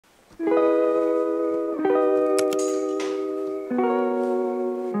Hey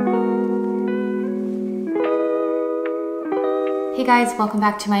guys, welcome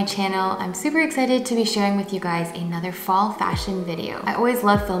back to my channel. I'm super excited to be sharing with you guys another fall fashion video. I always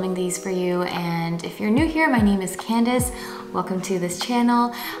love filming these for you, and if you're new here, my name is Candace. Welcome to this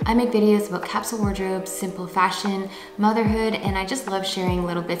channel. I make videos about capsule wardrobes, simple fashion, motherhood, and I just love sharing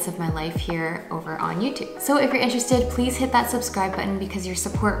little bits of my life here over on YouTube. So if you're interested, please hit that subscribe button because your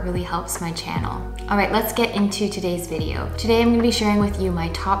support really helps my channel. All right, let's get into today's video. Today I'm gonna be sharing with you my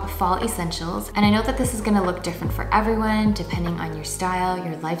top fall essentials, and I know that this is gonna look different for everyone depending on your style,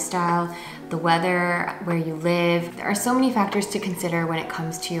 your lifestyle, the weather, where you live. There are so many factors to consider when it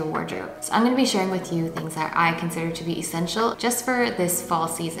comes to your wardrobe. So I'm gonna be sharing with you things that I consider to be essential just for this fall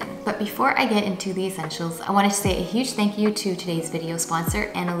season. But before I get into the essentials, I wanted to say a huge thank you to today's video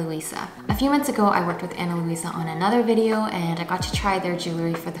sponsor, Ana Luisa. A few months ago, I worked with Ana Luisa on another video and I got to try their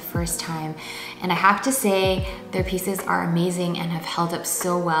jewelry for the first time. And I have to say, their pieces are amazing and have held up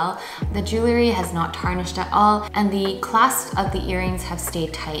so well. The jewelry has not tarnished at all, and the clasps of the earrings have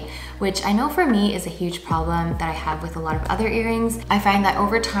stayed tight, which I know for me is a huge problem that I have with a lot of other earrings. I find that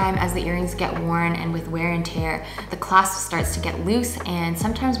over time, as the earrings get worn and with wear and tear, the clasp starts to get loose, and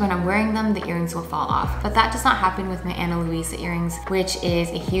sometimes when I'm wearing them, the earrings will fall off. But that does not happen with my Ana Luisa earrings, which is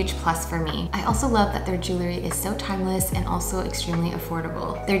a huge plus for me. I also love that their jewelry is so timeless and also extremely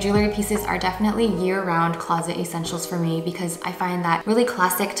affordable. Their jewelry pieces are definitely year-round closet essentials for me because I find that really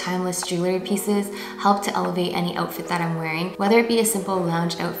classic, timeless jewelry pieces help to elevate any outfit that I'm wearing, whether it be a simple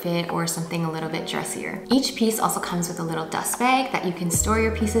lounge outfit or something a little bit dressier. Each piece also comes with a little dust bag that you can store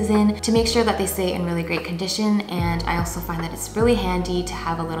your pieces in to make sure that they stay in really great condition, and I also find that it's really handy to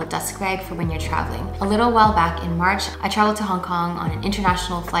have a little dust bag for when you're traveling. A little while back in March, I traveled to Hong Kong on an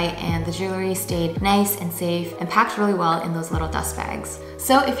international flight, and the jewelry stayed nice and safe and packed really well in those little dust bags.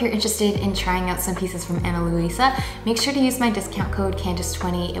 So if you're interested in trying out some pieces from Ana Luisa, make sure to use my discount code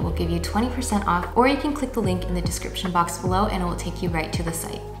Candace20. It will give you 20% off, or you can click the link in the description box below and it will take you right to the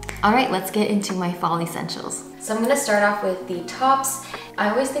site. All right, let's get into my fall essentials. So I'm gonna start off with the tops. I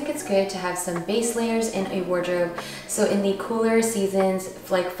always think it's great to have some base layers in a wardrobe. So in the cooler seasons,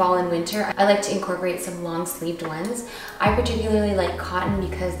 like fall and winter, I like to incorporate some long sleeved ones. I particularly like cotton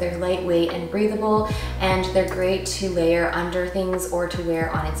because they're lightweight and breathable, and they're great to layer under things or to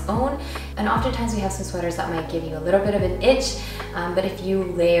wear on its own. And oftentimes we have some sweaters that might give you a little bit of an itch, but if you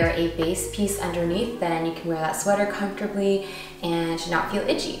layer a base piece underneath, then you can wear that sweater comfortably and not feel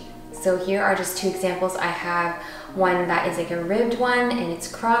itchy. So here are just two examples. I have one that is like a ribbed one and it's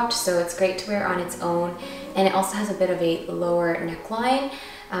cropped, so it's great to wear on its own. And it also has a bit of a lower neckline.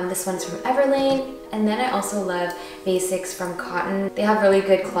 This one's from Everlane. And then I also love basics from Cotton. They have really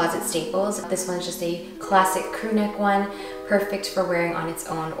good closet staples. This one's just a classic crew neck one, perfect for wearing on its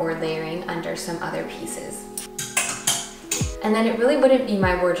own or layering under some other pieces. And then it really wouldn't be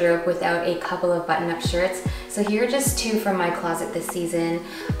my wardrobe without a couple of button-up shirts. So here are just two from my closet this season.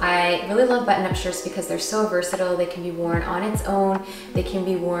 I really love button-up shirts because they're so versatile. They can be worn on its own. They can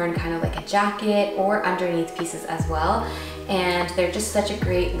be worn kind of like a jacket or underneath pieces as well. And they're just such a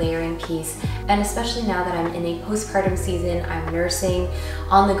great layering piece. And especially now that I'm in a postpartum season, I'm nursing,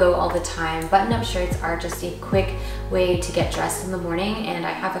 on the go all the time, button-up shirts are just a quick way to get dressed in the morning, and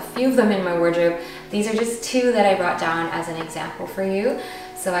I have a few of them in my wardrobe. These are just two that I brought down as an example for you.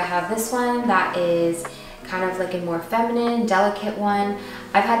 So I have this one that is kind of like a more feminine, delicate one.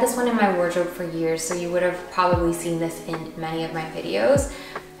 I've had this one in my wardrobe for years, so you would have probably seen this in many of my videos.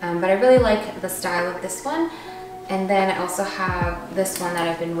 But I really like the style of this one. And then I also have this one that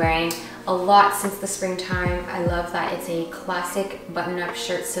I've been wearing a lot since the springtime. I love that it's a classic button-up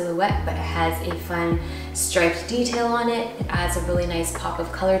shirt silhouette, but it has a fun striped detail on it. It adds a really nice pop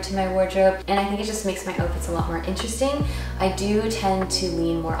of color to my wardrobe, and I think it just makes my outfits a lot more interesting. I do tend to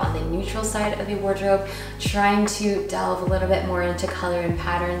lean more on the neutral side of a wardrobe, trying to delve a little bit more into color and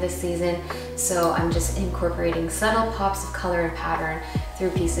pattern this season. So I'm just incorporating subtle pops of color and pattern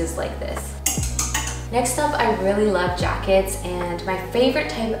through pieces like this. Next up, I really love jackets, and my favorite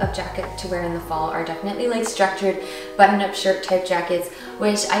type of jacket to wear in the fall are definitely like structured button-up shirt type jackets,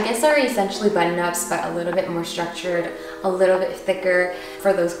 which I guess are essentially button-ups but a little bit more structured, a little bit thicker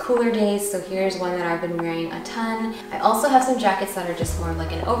for those cooler days. So here's one that I've been wearing a ton. I also have some jackets that are just more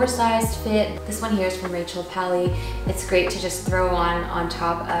like an oversized fit. This one here is from Rachel Pally. It's great to just throw on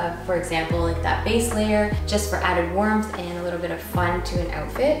top of, for example, like that base layer, just for added warmth and a little bit of fun to an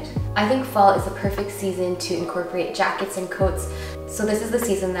outfit. I think fall is the perfect season to incorporate jackets and coats. So this is the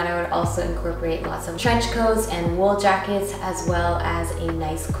season that I would also incorporate lots of trench coats and wool jackets, as well as a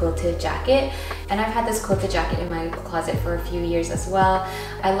nice quilted jacket. And I've had this quilted jacket in my closet for a few years as well.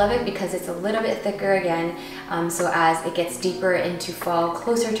 I love it because it's a little bit thicker again, so as it gets deeper into fall,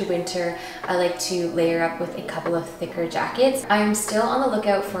 closer to winter, I like to layer up with a couple of thicker jackets. I am still on the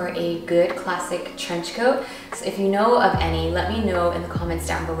lookout for a good classic trench coat, so if you know of any, let me know in the comments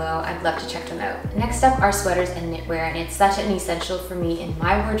down below. I'd love to check them out. Next up are sweaters and knitwear, and it's such an essential for me in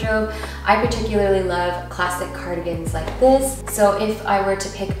my wardrobe. I particularly love classic cardigans like this, so if I were to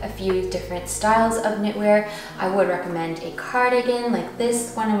pick a few different styles of knitwear, I would recommend a cardigan like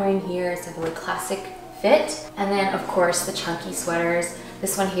this one I'm wearing here. It's a really classic fit. And then of course the chunky sweaters.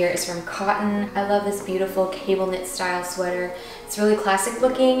 This one here is from cotton. I love this beautiful cable knit style sweater. It's really classic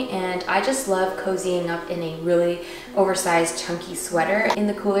looking, and I just love cozying up in a really oversized chunky sweater in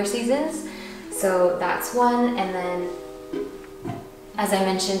the cooler seasons. So that's one. And then, as I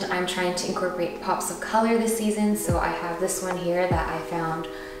mentioned, I'm trying to incorporate pops of color this season, so I have this one here that I found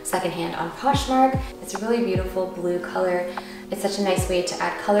secondhand on Poshmark. It's a really beautiful blue color. It's such a nice way to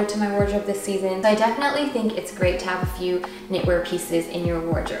add color to my wardrobe this season. So I definitely think it's great to have a few knitwear pieces in your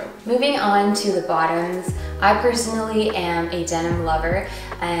wardrobe. Moving on to the bottoms, I personally am a denim lover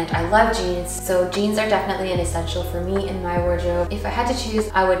and I love jeans, so jeans are definitely an essential for me in my wardrobe. If I had to choose,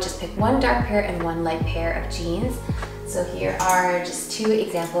 I would just pick one dark pair and one light pair of jeans. So here are just two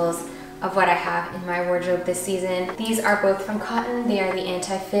examples of what I have in my wardrobe this season. These are both from cotton. They are the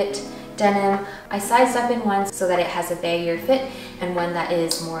anti-fit denim. I sized up in one so that it has a baggier fit and one that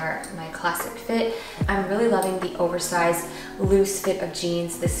is more my classic fit. I'm really loving the oversized loose fit of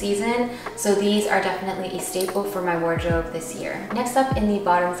jeans this season, so these are definitely a staple for my wardrobe this year. Next up in the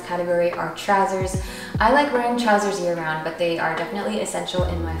bottoms category are trousers. I like wearing trousers year round, but they are definitely essential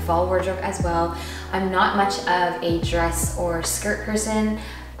in my fall wardrobe as well. I'm not much of a dress or skirt person.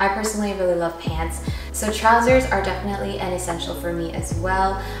 I personally really love pants, so trousers are definitely an essential for me as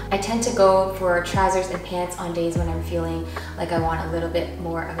well. I tend to go for trousers and pants on days when I'm feeling like I want a little bit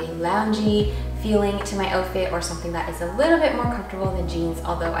more of a loungy feeling to my outfit, or something that is a little bit more comfortable than jeans,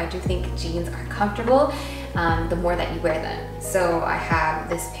 although I do think jeans are comfortable the more that you wear them. So I have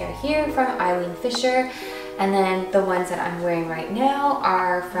this pair here from Eileen Fisher, and then the ones that I'm wearing right now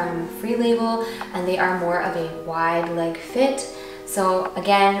are from Free Label, and they are more of a wide leg fit. So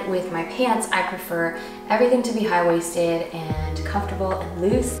again, with my pants, I prefer everything to be high-waisted and comfortable and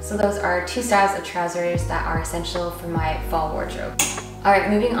loose. So those are two styles of trousers that are essential for my fall wardrobe. All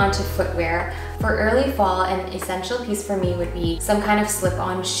right, moving on to footwear. For early fall, an essential piece for me would be some kind of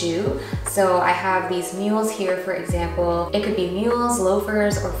slip-on shoe. So I have these mules here, for example. It could be mules,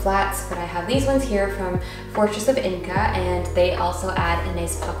 loafers, or flats, but I have these ones here from Fortress of Inca, and they also add a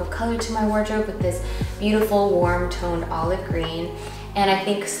nice pop of color to my wardrobe with this beautiful warm toned olive green. And I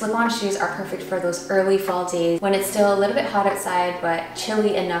think slip-on shoes are perfect for those early fall days when it's still a little bit hot outside but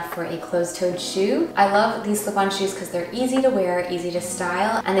chilly enough for a closed-toed shoe. I love these slip-on shoes because they're easy to wear, easy to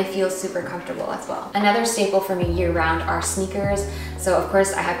style, and they feel super comfortable as well. Another staple for me year-round are sneakers. So of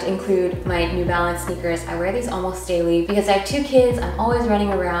course I have to include my New Balance sneakers. I wear these almost daily because I have two kids, I'm always running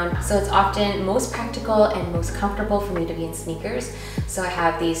around, so it's often most practical and most comfortable for me to be in sneakers. So I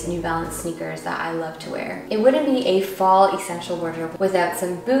have these New Balance sneakers that I love to wear. It wouldn't be a fall essential wardrobe without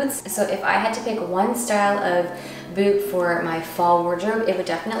some boots. So if I had to pick one style of boot for my fall wardrobe, it would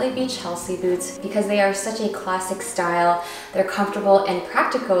definitely be Chelsea boots because they are such a classic style. They're comfortable and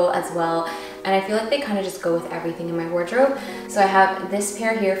practical as well, and I feel like they kind of just go with everything in my wardrobe. So I have this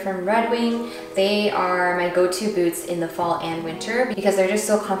pair here from Red Wing. They are my go-to boots in the fall and winter because they're just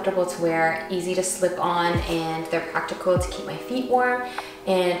so comfortable to wear, easy to slip on, and they're practical to keep my feet warm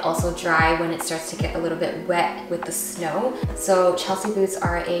and also dry when it starts to get a little bit wet with the snow. So Chelsea boots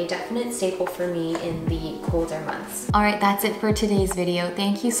are a definite staple for me in the colder months. All right, that's it for today's video.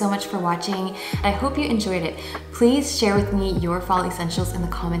 Thank you so much for watching. I hope you enjoyed it. Please share with me your fall essentials in the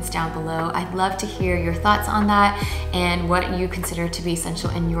comments down below. I'd love to hear your thoughts on that and what you consider to be essential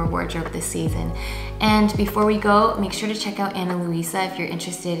in your wardrobe this season. And before we go, make sure to check out Ana Luisa if you're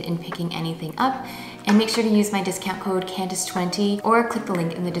interested in picking anything up. And make sure to use my discount code Candice20 or click the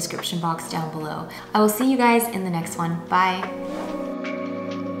link in the description box down below. I will see you guys in the next one. Bye.